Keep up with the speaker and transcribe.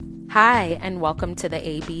Hi, and welcome to the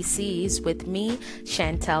ABCs with me,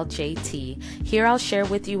 Chantel JT. Here I'll share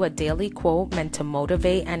with you a daily quote meant to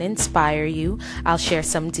motivate and inspire you. I'll share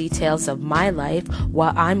some details of my life,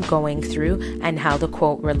 what I'm going through, and how the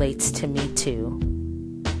quote relates to me too.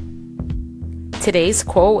 Today's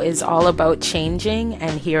quote is all about changing,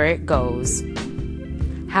 and here it goes.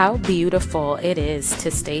 How beautiful it is to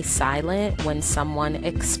stay silent when someone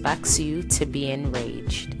expects you to be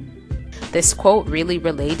enraged. This quote really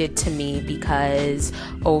related to me because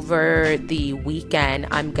over the weekend,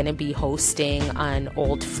 I'm going to be hosting an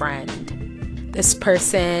old friend. This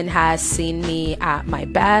person has seen me at my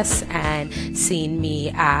best and seen me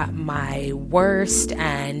at my worst,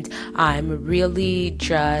 and I'm really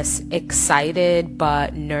just excited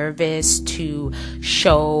but nervous to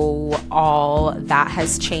show all that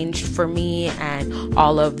has changed for me and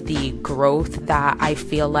all of the growth that I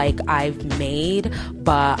feel like I've made,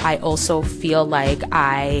 but I also feel like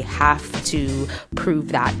I have to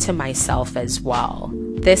prove that to myself as well.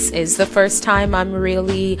 This is the first time I'm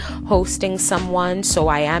really hosting someone, so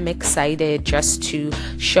I am excited just to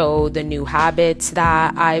show the new habits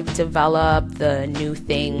that I've developed, the new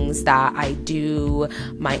things that I do,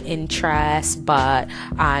 my interests, but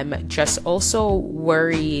I'm just also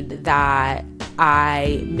worried that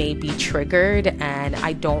I may be triggered and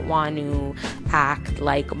I don't want to act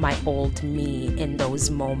like my old me in those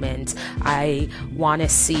moments. I want to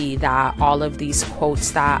see that all of these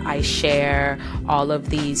quotes that I share, all of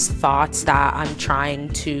these thoughts that I'm trying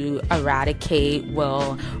to eradicate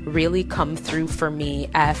will really come through for me.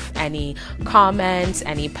 If any comments,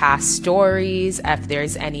 any past stories, if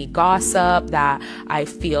there's any gossip that I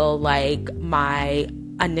feel like my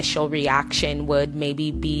initial reaction would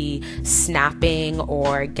maybe be snapping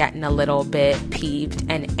or getting a little bit peeved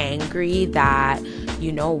and angry, that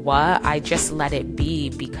you know what, I just let it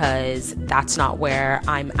be because that's not where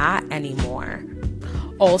I'm at anymore.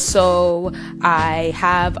 Also, I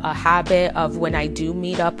have a habit of when I do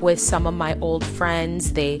meet up with some of my old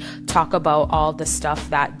friends, they talk about all the stuff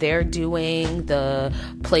that they're doing, the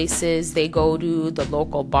places they go to, the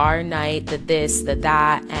local bar night, the this, the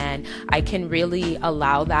that, and I can really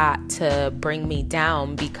allow that to bring me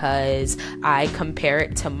down because I compare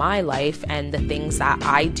it to my life and the things that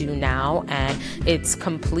I do now, and it's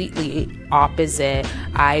completely opposite.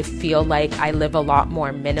 I feel like I live a lot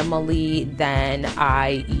more minimally than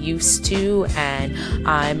I used to, and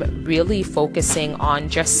I'm really focusing on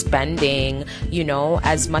just spending,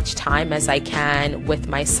 as much time as I can with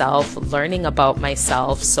myself, learning about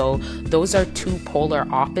myself. So those are two polar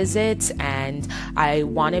opposites, and I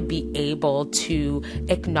want to be able to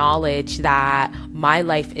acknowledge that my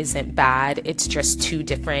life isn't bad. It's just two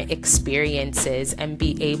different experiences, and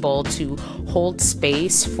be able to hold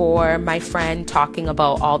space for my friend talking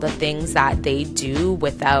about all the things that they do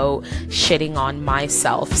without shitting on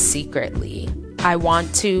myself secretly. I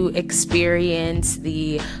want to experience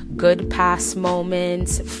the good past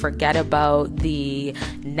moments, forget about the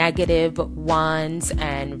negative ones,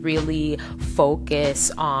 and really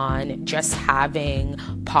focus on just having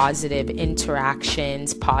positive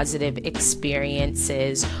interactions, positive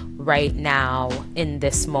experiences right now in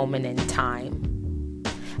this moment in time.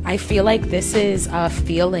 I feel like this is a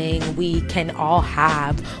feeling we can all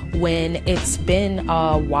have when it's been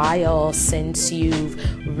a while since you've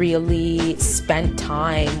really spent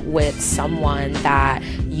time with someone that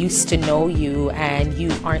used to know you and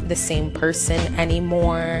you aren't the same person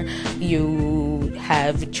anymore. You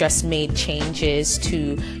have just made changes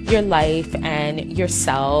to your life and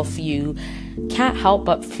yourself. You can't help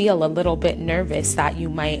but feel a little bit nervous that you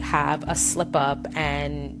might have a slip up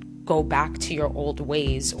and go back to your old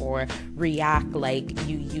ways or react like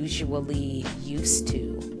you usually used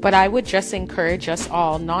to. But I would just encourage us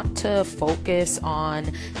all not to focus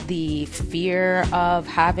on the fear of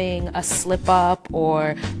having a slip up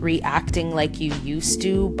or reacting like you used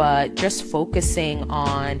to, but just focusing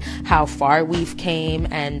on how far we've came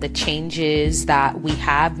and the changes that we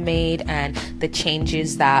have made and the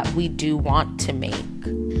changes that we do want to make.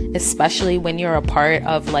 Especially when you're a part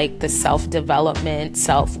of like the self-development,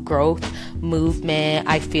 self-growth movement,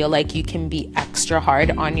 I feel like you can be extra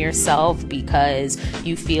hard on yourself because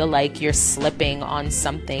you feel like you're slipping on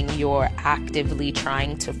something you're actively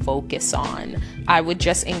trying to focus on. I would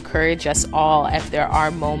just encourage us all, if there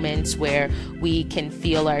are moments where we can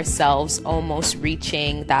feel ourselves almost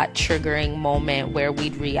reaching that triggering moment where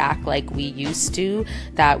we'd react like we used to,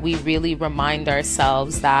 that we really remind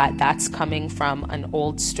ourselves that that's coming from an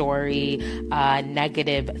old story, a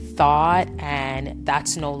negative thought, and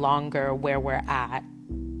that's no longer where we're at.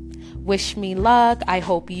 Wish me luck. I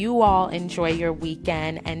hope you all enjoy your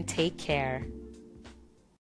weekend and take care.